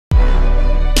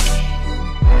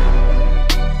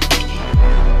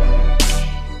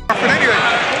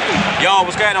Yo,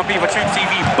 what's going on, people?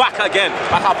 TroopzTV back again.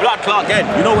 Like our blood clot again.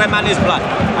 You know where man is, blood?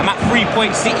 I'm at 3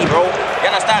 Point City, bro. You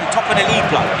understand? Top of the league,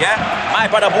 blood. Yeah? My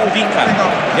brother ball deep, blood.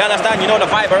 You understand? You know the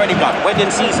vibe already, blood.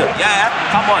 Wedding season. Yeah?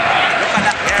 Come on. Look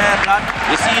at that. Yeah, blood.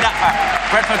 You see that, man?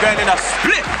 Brentford going in a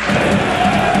split.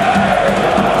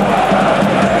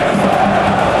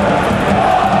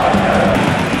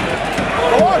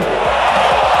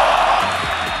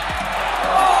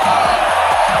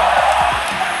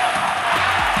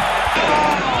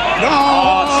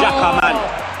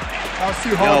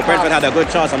 Yo, Brentford had a good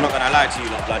chance, I'm not gonna lie to you,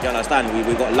 blood. You understand?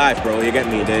 We got life, bro. You get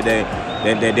me? They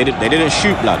didn't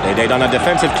shoot, blood. They done a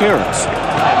defensive clearance.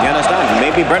 You understand?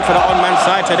 Maybe Brentford are on man's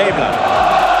side today, blood.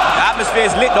 The atmosphere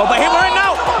is lit though, but here we're in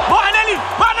now.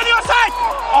 Martinelli outside.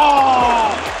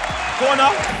 Oh,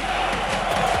 corner.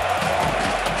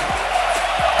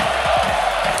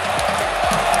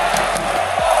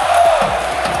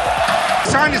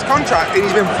 Signed his contract and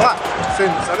he's been flat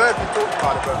since. I don't know if you talked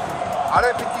about it, but I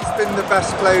don't think he's been the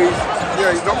best player.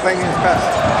 He's not playing his best.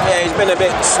 Yeah, he's been a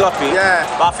bit sloppy. Yeah.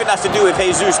 But I think that's to do with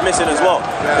Jesus missing as well.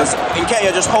 Because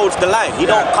Nketiah just holds the line. He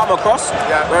don't come across,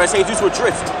 whereas Jesus will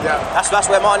drift. Yeah. That's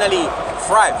where Martinelli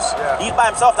thrives. Yeah. He's by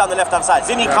himself down the left-hand side.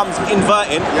 Zinni comes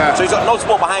inverting, so he's got no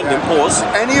support behind him. Pause.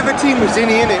 Any other team with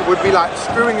Zinni in it would be like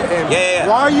screwing at him. Yeah.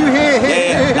 Why are you here?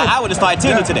 Like, I would have started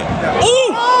Tierney today. Yeah.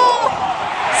 Ooh!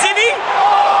 Zinni!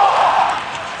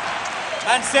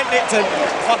 And sent it to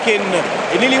fucking,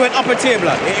 it nearly went up a tier,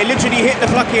 blood. It literally hit the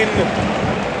fucking,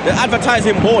 the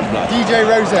advertising board, blood. DJ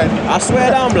Rosette. I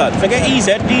swear down, blood. Forget EZ,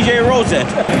 DJ Rosette.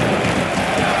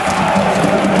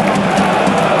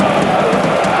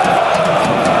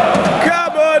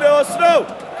 Cupboard or snow,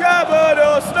 cupboard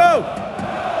or snow.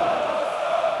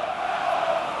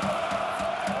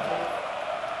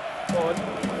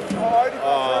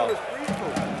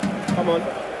 Come on.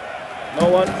 No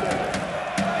one.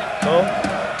 No.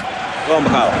 Go on,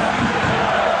 Macau.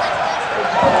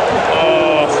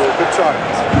 Oh, good try.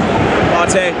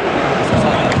 Mate,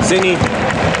 Zinni,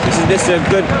 this is a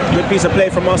good piece of play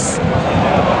from us.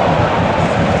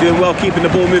 Doing well, keeping the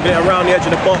ball, moving it around the edge of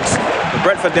the box. The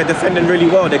Brentford, they're defending really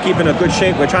well. They're keeping a good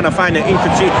shape. We're trying to find an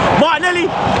infantry. Martinelli!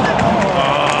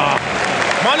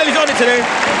 Martinelli's on it today.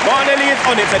 Martinelli is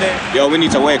on it today. Yo, we need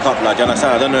to wake up, lad. You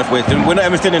understand? I don't know if we're not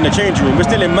even still in the change room. We're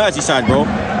still in Merseyside, bro.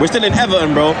 We're still in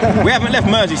Everton, bro. We haven't left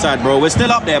Merseyside, bro. We're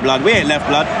still up there, blood. We ain't left,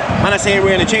 blood. Man, I say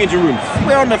we're in the changing room.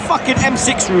 We're on the fucking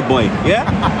M6 route, boy. Yeah?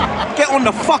 Get on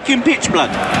the fucking pitch, blood.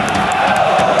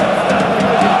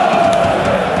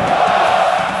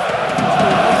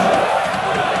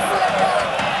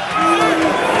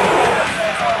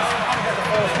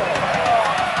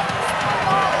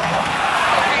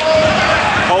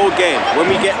 Game. When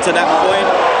we get to that point,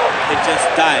 it just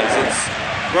dies. It's,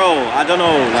 bro, I don't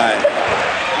know, like,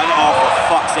 oh,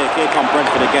 for fuck's sake, here come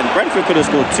Brentford again. Brentford could have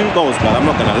scored 2 goals, blood. I'm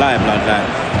not gonna lie, blood. Like,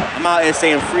 I'm out here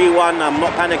saying 3-1, I'm not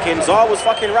panicking. So I was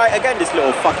fucking right again, this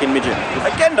little fucking midget.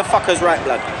 Again, the fucker's right,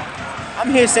 blood.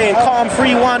 I'm here saying calm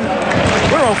 3-1.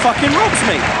 We're on fucking ropes,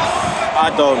 mate.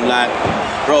 I don't like,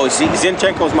 bro,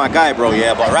 Zinchenko's my guy, bro,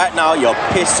 yeah, but right now, you're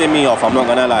pissing me off. I'm not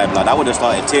gonna lie, blood. I would have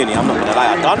started Tierney, I'm not gonna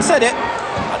lie. I done said it.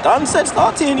 Done said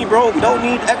start Tierney, bro. We don't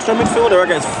need extra midfielder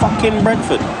against fucking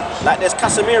Brentford. Like there's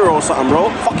Casemiro or something, bro.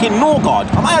 Fucking Norgard.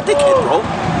 Am I a dickhead, bro?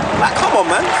 Like, come on,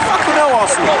 man. Fucking hell,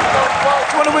 Arsenal.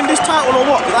 Do you want to win this title or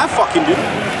what? Because I fucking do.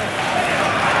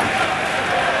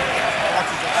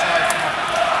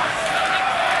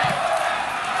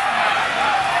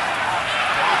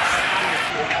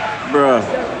 Bruh.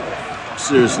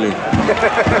 Seriously.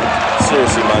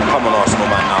 Seriously, man. Come on, Arsenal,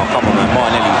 man, now. Come on, man.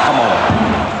 Martinelli, come on.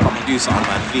 Do something,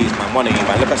 man, please, man. One of you,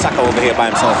 man. Look at Saka over here by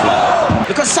himself, blood.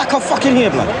 Look at Saka fucking here,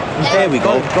 blood. There we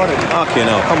go. Got it. Okay,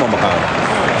 no. Come on, Macau.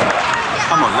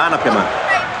 Come on, line up here, man.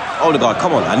 Odegaard,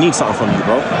 come on. I need something from you,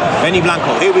 bro. Benny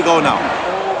Blanco, here we go now.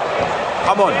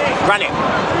 Come on, Granit.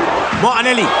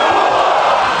 Martinelli.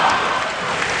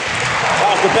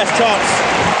 That was the best chance.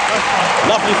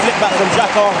 Lovely flip back from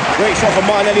Xhaka. Great shot from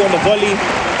Martinelli on the volley.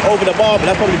 Over the bar, but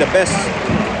that's probably the best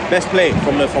play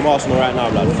from Arsenal right now,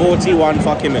 blood. 41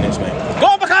 fucking minutes, mate. Go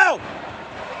on, Macau!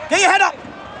 Get your head up!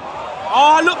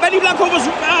 Oh, look, Benny Blanco was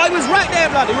right there,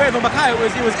 blood. It wasn't Macau,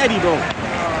 it was Eddie, bro.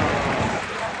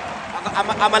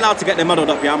 I'm allowed to get them muddled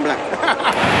up, yeah, I'm black.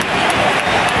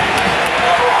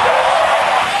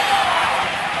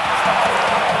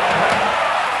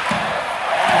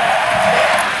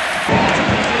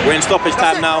 We're in stoppage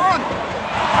time now.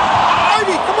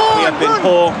 Eddie, come on, we have been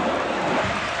poor.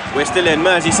 We're still in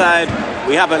Merseyside.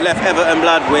 We haven't left Everton,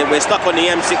 blood. We're stuck on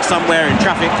the M6 somewhere in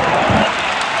traffic.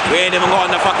 We ain't even got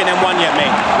on the fucking M1 yet,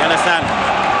 mate. You understand?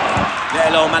 Let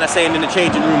alone man are saying in the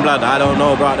changing room, blood. I don't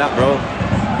know about that, bro.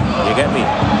 You get me?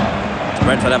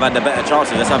 Brentford have had the better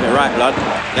chances. Let's have it right, blood.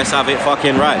 Let's have it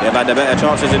fucking right. They've had the better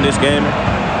chances in this game.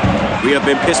 We have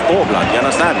been pissed poor, blood. You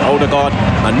understand? Odegaard,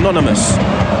 anonymous.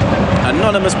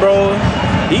 Anonymous, bro.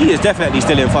 He is definitely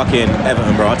still in fucking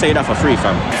Everton, bro. I'll tell you that for free,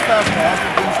 fam.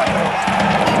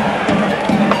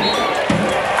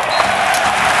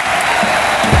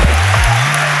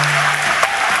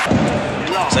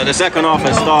 So the second half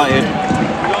has started.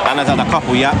 Man's had a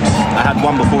couple yaps. I had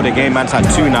one before the game, man's had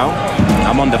two now.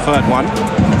 I'm on the third one.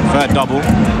 Third double.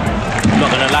 Not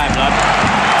gonna lie, blood.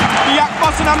 Yak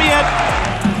busting on me head.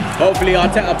 Hopefully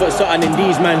Arteta put something in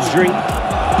these man's drink.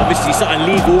 Obviously something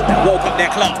legal that woke up their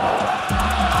club.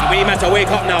 We need man to wake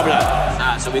up now, blood.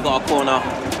 Alright, so we got a corner.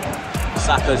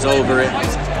 Saka's over it.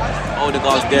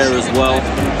 Odegaard's there as well.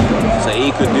 So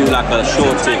he could do like a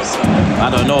short thing.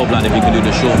 I don't know, blood, if he can do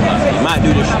the short, blood. He might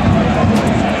do the short.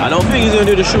 I don't think he's gonna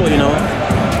do the short, you know.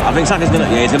 I think Saka's gonna,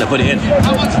 yeah, he's gonna put it in.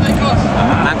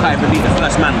 Man can't even beat the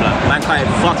first man, blood. Man can't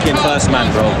even fucking first man,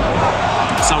 bro.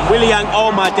 Some Willian, all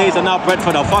my days are now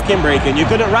Brentford are fucking breaking. You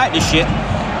couldn't write this shit.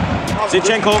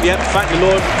 Zinchenko, yep, thank the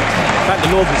Lord. Thank the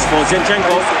Lord for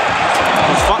Zinchenko.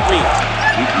 Because fuck me.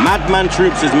 Madman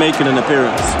Troopz is making an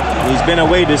appearance. He's been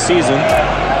away this season.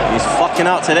 He's fucking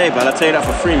out today, but I'll tell you that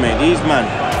for free, mate. These man.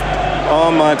 Oh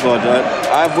my god,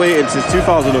 I've waited since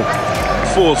 2004,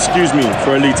 excuse me,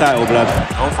 for a league title, blood.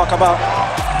 Don't fuck about.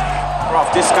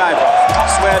 Bruv, this guy, bruv, I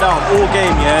swear down, all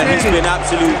game, yeah, he's been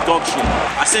absolute dog shit.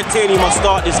 I said Tierney must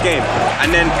start this game,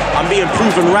 and then I'm being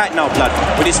proven right now, blood,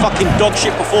 with his fucking dog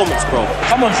shit performance, bro.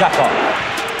 Come on, Xhaka.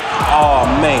 Oh,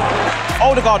 mate.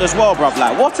 Odegaard as well, bruv,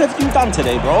 like, what have you done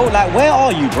today, bro? Like, where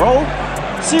are you, bro?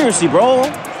 Seriously, bro.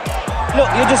 Look,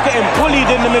 you're just getting bullied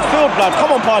in the midfield, blood.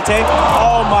 Come on, Partey.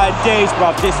 Oh, my days,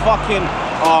 bruv. This fucking...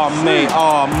 Oh, mate.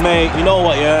 Oh, mate. You know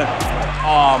what, yeah?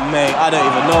 Oh, mate. I don't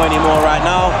even know anymore right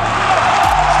now.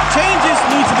 Changes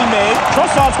need to be made.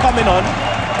 Trossard's coming on.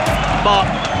 But...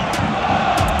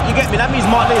 You get me? That means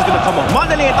Martinelli's going to come on.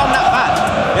 Martinelli ain't done that bad.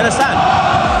 You understand?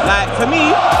 Like, for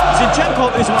me,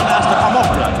 Zinchenko is one that has to come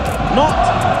off, blood. Not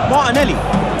Martinelli.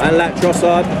 And like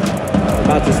Trossard,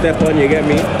 about to step on, you get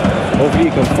me? Hopefully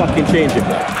you can fucking change it,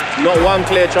 bro. Not one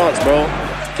clear chance, bro.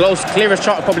 Clearest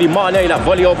chance probably Martinelli, that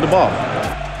volley over the bar.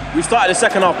 We started the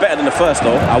second half better than the first,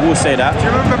 though. I will say that. Do you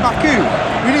remember Baku?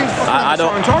 We didn't I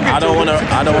don't want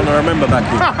to remember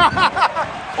Baku.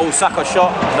 Oh, Saka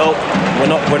shot. Nope.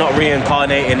 We're not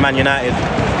reincarnating Man United.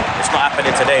 It's not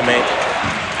happening today, mate.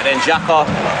 And then Xhaka,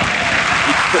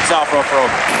 he puts out for a throw.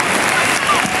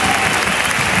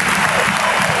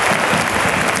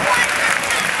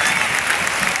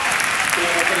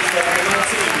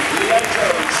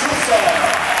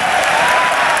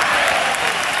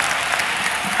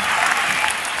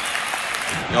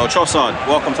 Yo, Trossard,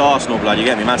 welcome to Arsenal, blood, you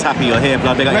get me? Man's happy you're here,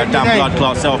 blood. They got your damn blood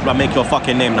clot self, blood. Make your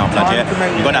fucking name now, blood, yeah?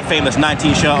 You got that famous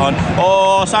 19 shirt on.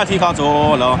 Oh, Santi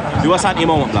Cantola. Do a Santi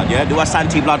moment, blood, yeah? Do a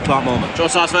Santi blood clot moment.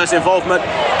 Trossard's first involvement.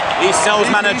 He sells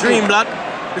man a dream, blood.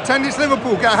 Pretend it's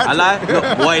Liverpool, get a hat. I like, look,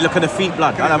 boy, look at the feet,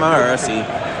 blood. I don't know, see.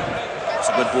 It's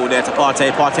a good ball there to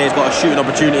Partey. Partey's got a shooting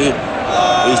opportunity.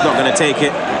 He's not gonna take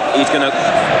it. He's gonna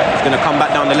come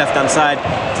back down the left-hand side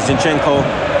to Zinchenko.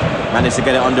 Managed to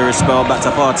get it under his spell, back to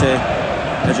Partey.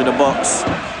 Edge of the box.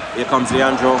 Here comes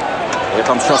Leandro. Here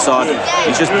comes Trossard.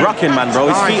 He's just brocking, man, bro.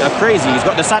 His feet are crazy. He's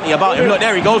got the Santi about him. Look,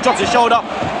 there he goes. Drops his shoulder.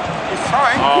 He's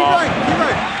trying. Keep going, keep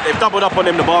going. They've doubled up on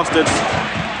him, the bastards.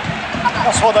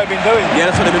 That's what they've been doing.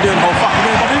 Yeah, that's what they've been doing the whole fucking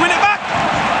game. But we win it back.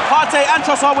 Partey and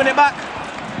Trossard win it back.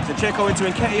 Zinchenko into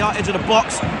Nketiah, edge of the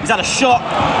box. He's had a shot.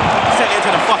 Sent it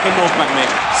into the fucking north back, mate.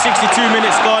 62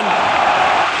 minutes gone.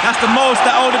 That's the most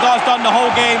that Odegaard's done the whole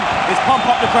game, is pump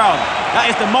up the crowd. That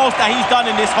is the most that he's done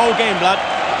in this whole game, blood.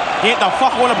 He ain't done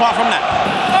fuck all apart from that.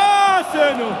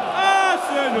 Arsenal!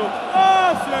 Arsenal!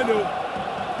 Arsenal!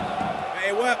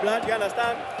 It worked, blood, you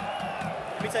understand?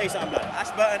 Let me tell you something, blood.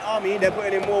 Ashburton Army, they're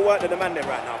putting in more work than the man them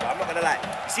right now, but I'm not gonna lie.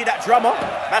 You see that drummer?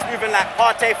 That's moving like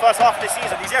Partey first half of the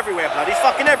season. He's everywhere, blood. He's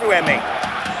fucking everywhere, mate.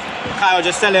 Kyle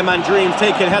just selling man dreams,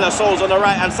 taking hella souls on the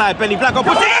right hand side. Benny Blanco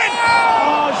puts it in!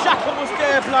 Oh, Xhaka was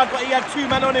there, blood, but he had two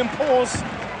men on him, pause.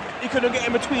 He couldn't get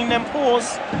in between them,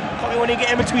 pause. Can't when he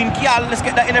get in between Kial, let's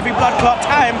get that in every blood clot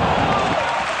time.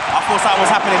 I thought something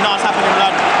was happening, now it's happening,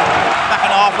 blood. Back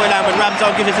in the halfway line with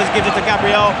Ramsdale gives it to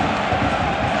Gabriel.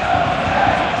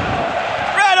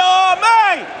 Red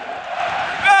Army!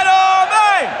 Red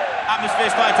Army! Atmosphere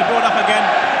starting to build up again.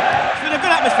 It's been a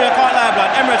good atmosphere, I can't lie, blood.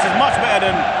 Emirates is much better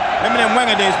than them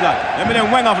Wenger days, blood. Them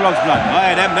Wenger vlogs, blood. Oh,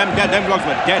 yeah, them vlogs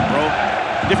were dead, bro.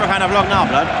 Different kind of vlog now,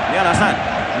 blood. You understand?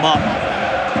 But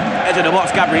edge of the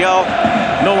box, Gabriel.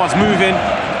 No one's moving.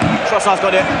 Troopz's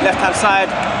got it, left-hand side.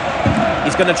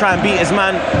 He's gonna try and beat his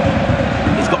man.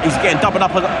 He's getting doubled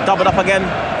up again.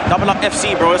 Double up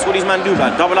FC, bro. That's what these men do,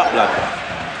 man. Double up, blood.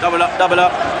 Double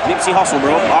up. Nipsey Hussle,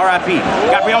 bro. R.I.P.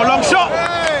 Gabriel, long shot.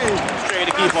 Straight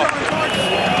to the keeper.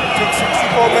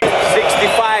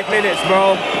 65 minutes,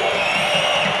 bro.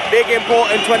 Big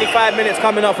important 25 minutes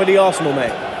coming up for the Arsenal,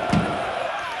 mate.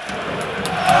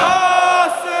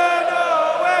 Arsenal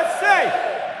FC,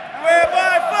 we're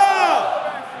by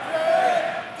far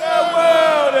the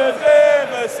world has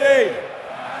ever seen.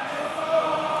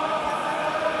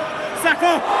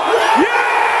 Saka, yeah!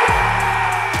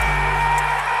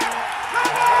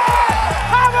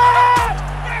 Come on!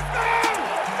 Let's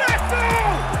go!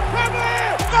 Come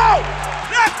on! Go!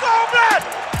 Let's go, man!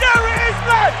 There it is,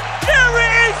 man! There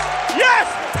it is! Yes!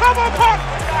 Come on, Pop!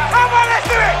 Come on, let's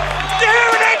do it! The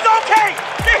hearing aid's okay!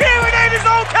 The hearing aid is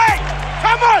okay!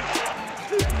 Come on!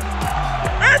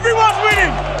 Everyone's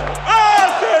winning!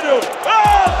 Arsenal!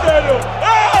 Arsenal!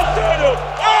 Arsenal!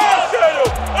 Arsenal!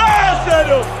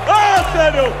 Arsenal!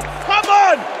 Arsenal! Come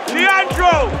on!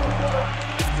 Leandro!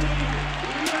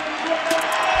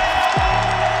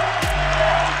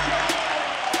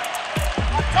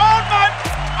 Come on, man!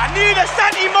 I need a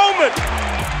Santi moment!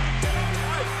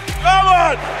 Come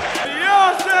on! The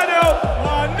Arsenal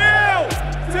 1-0!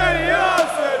 To the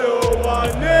Arsenal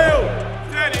 1-0!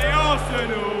 To the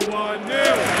Arsenal 1-0!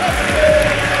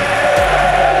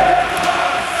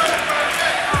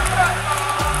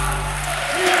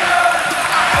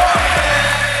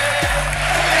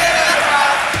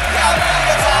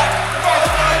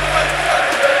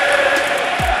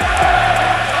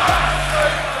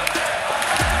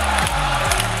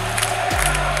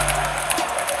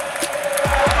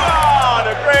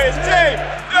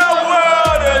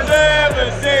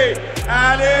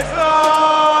 And it's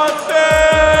Arsenal!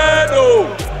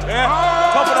 Yeah?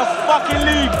 Top of the fucking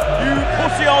league, you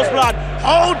pussy house blood.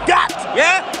 Hold that!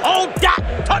 Yeah? Hold that!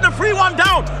 Turn the 3-1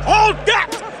 down! Hold that!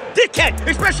 Dickhead!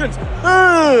 Expressions!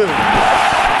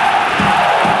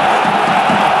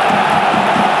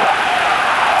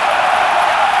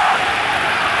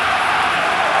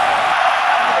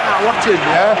 Watching,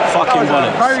 yeah? Fucking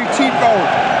bollocks. Very cheap goal.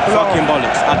 Fucking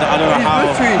bollocks. I don't know how.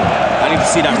 I need to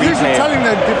see that replay. He's telling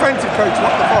the defensive coach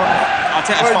what the fuck.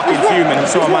 Arteta's fucking fuming, and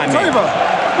so am I, mate.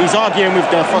 He's arguing with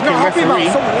the fucking referee.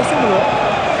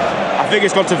 I think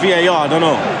it's gone to VAR. I don't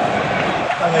know.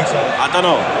 I think so. I don't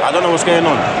know. I don't know what's going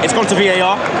on. It's gone to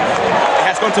VAR. It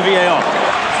has gone to VAR.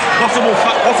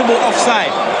 Possible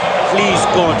offside. Please,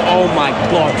 God. Oh my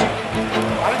God.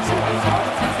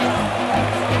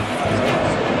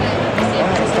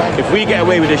 If we get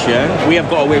away with this, yeah, we have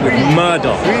got away with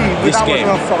murder this game.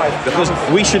 Because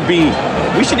we shouldn't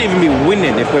even be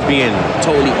winning if we're being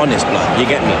totally honest, blood. You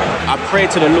get me? I pray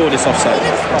to the Lord it's offside.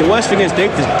 The worst thing is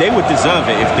they would deserve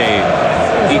it if they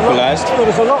equalised. Well,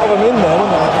 there's a lot of them in there,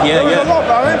 wasn't there? Yeah,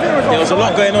 There was a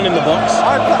lot going on in the box.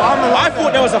 I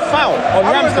thought there was a foul on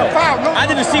Ramsdale. I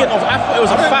didn't see it. I thought it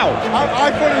was a foul.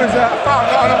 I thought it was a foul,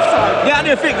 not an offside. Yeah, I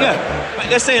didn't think, but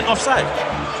they're saying offside.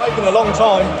 Taking a long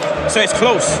time. So it's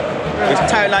close. It's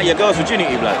tight like your girl's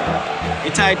virginity, blood.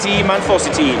 It's tight team, man, force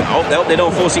it in. I hope they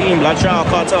don't force it in, blood. Shout out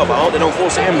cartel, but I hope they don't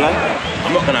force it in, blood.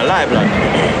 I'm not gonna lie, blood.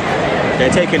 They're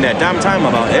taking their damn time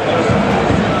about it.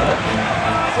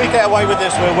 If we get away with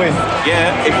this, we'll win.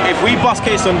 Yeah, if we bust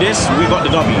case on this, we got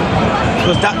the W.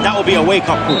 Because that will be a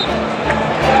wake-up call.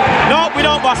 No, we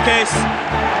don't bust case.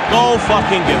 Goal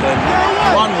fucking given.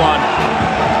 1-1.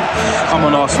 Come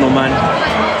on, Arsenal, man.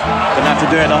 Gonna have to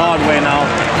do it the hard way now.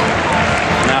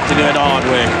 To do it the hard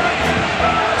way.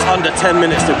 It's under 10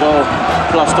 minutes to go,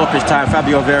 plus stoppage time.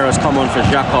 Fabio Vieira's come on for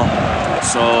Xhaka,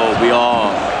 so we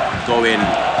are going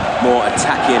more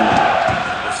attacking.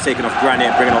 Just taking off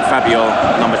Granit, bringing on Fabio,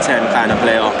 number 10 kind of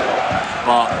player.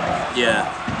 But yeah,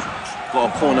 got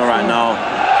a corner right now.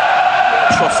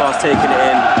 Troopz's taking it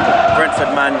in.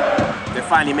 Brentford, man, they're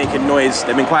finally making noise.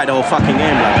 They've been quiet the whole fucking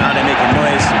game, like now they're making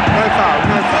noise. No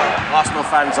foul. Arsenal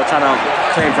fans are trying to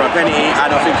claim for a penalty.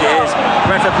 I don't think it is.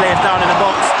 Brentford players down in the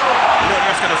box. You know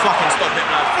they're just gonna fucking stop it,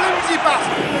 man. Flimsy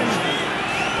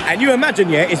bastard. And you imagine,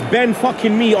 yeah, it's Ben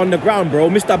fucking me on the ground, bro.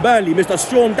 Mr. Burnley, Mr.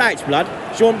 Sean Dyche, blood.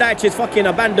 Sean Dyche's fucking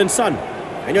abandoned son.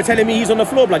 And you're telling me he's on the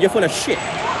floor, blood. You're full of shit.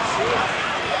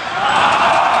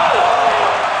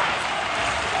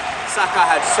 Saka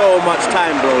had so much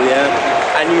time, bro, yeah?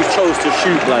 And you chose to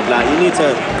shoot, blood. Like, you need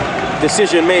to...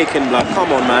 Decision making, blood. Come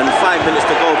on, man. 5 minutes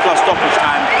to go plus stoppage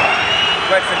time.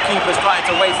 Brentford keeper starting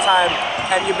to waste time.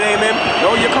 Can you blame him?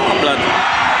 No, you can't, blood.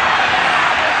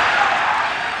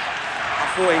 I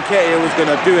thought Nketiah was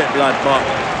gonna do it, blood, but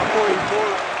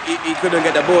he couldn't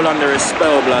get the ball under his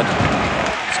spell, blood.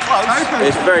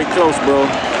 It's very close, bro.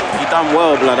 You done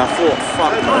well, blood. I thought,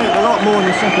 fuck, man. A lot more in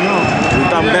the second half.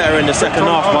 We've done better in the second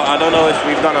half, but I don't know if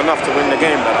we've done enough to win the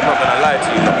game, blood. I'm not gonna lie to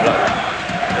you, blood.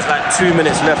 There's like 2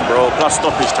 minutes left, bro, plus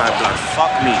stoppage time, blood.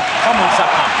 Fuck me. Come on,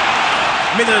 Saka.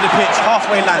 Middle of the pitch,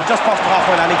 halfway line, just past the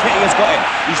halfway line. Nketiah's got it.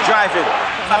 He's driving.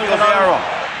 Fabio Vieira.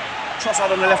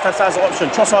 Trossard on the left-hand side is the option.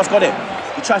 Trossard's got it.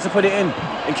 He tries to put it in.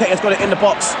 Nketiah's got it in the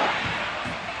box.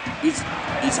 He's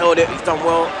held it. He's done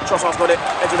well. Trossard's got it.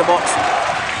 Edge of the box.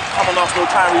 Come on, Arsenal,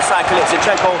 try and recycle it.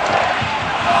 Zinchenko.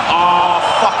 Oh,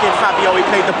 fucking Fabio. He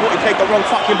played the wrong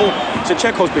fucking ball.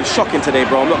 Zinchenko's been shocking today,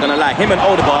 bro. I'm not gonna lie. Him and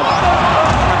Odegaard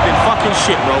have been fucking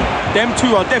shit, bro. Them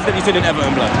two are definitely still in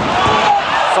Everton, blood.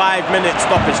 5 minutes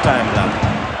stoppage time, blood.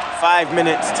 5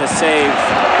 minutes to save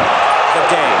the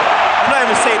day. I'm not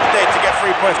even saved the day to get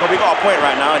 3 points, but we got a point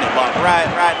right now, innit? But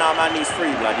right now, man needs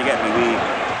 3, blood. You get me? We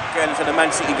get into the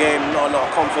Man City game. Not a lot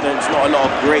of confidence. Not a lot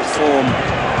of great form.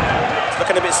 It's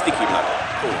looking a bit sticky, blood.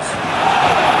 Of course.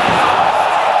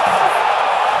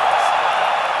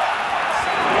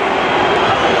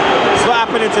 It's not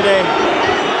happening today.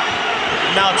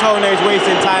 Now Tone's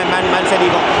wasting time. Man said he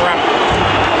got cramp.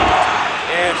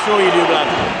 Yeah, sure you do, blood.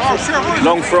 Oh, shit.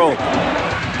 Long throw.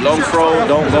 Long throw,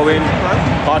 don't go in.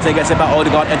 Partey gets it back,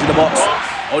 Odegaard edge of the box.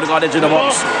 Odegaard edge of the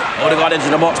box. Odegaard edge of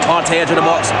the box. Partey edge of the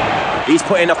box. He's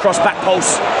putting a cross back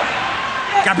post.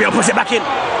 Gabriel puts it back in.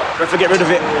 Brentford get rid of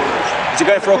it. Is he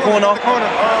going for a corner?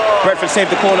 Brentford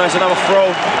saved the corner, it's another throw.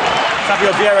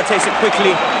 Fabio Vieira takes it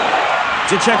quickly.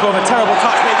 Zinchenko with a terrible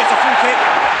touch, but he gets a free kick.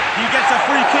 He gets a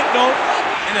free kick though,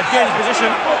 in a dangerous position.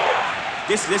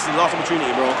 This is the last opportunity,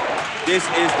 bro. This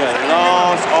is the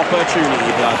last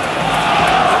opportunity, blood.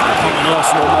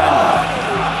 Arsenal, man.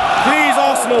 Please,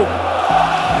 Arsenal.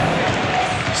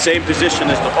 Same position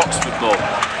as the Oxford goal.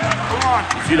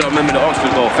 If you don't remember the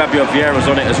Oxford goal, Fabio Vieira's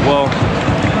on it as well.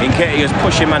 Nketiah's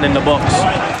pushing man in the box.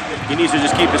 He needs to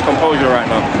just keep his composure right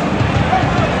now.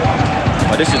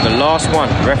 But this is the last one.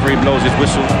 Referee blows his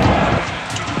whistle.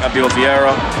 Fabio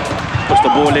Vieira puts the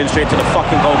ball in straight to the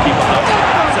fucking goalkeeper.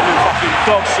 Absolute fucking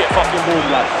dog shit fucking ball,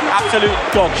 blood. Absolute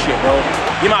dog shit, bro.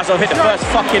 You might as well hit the first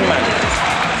fucking man.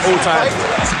 All time.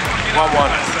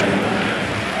 1-1.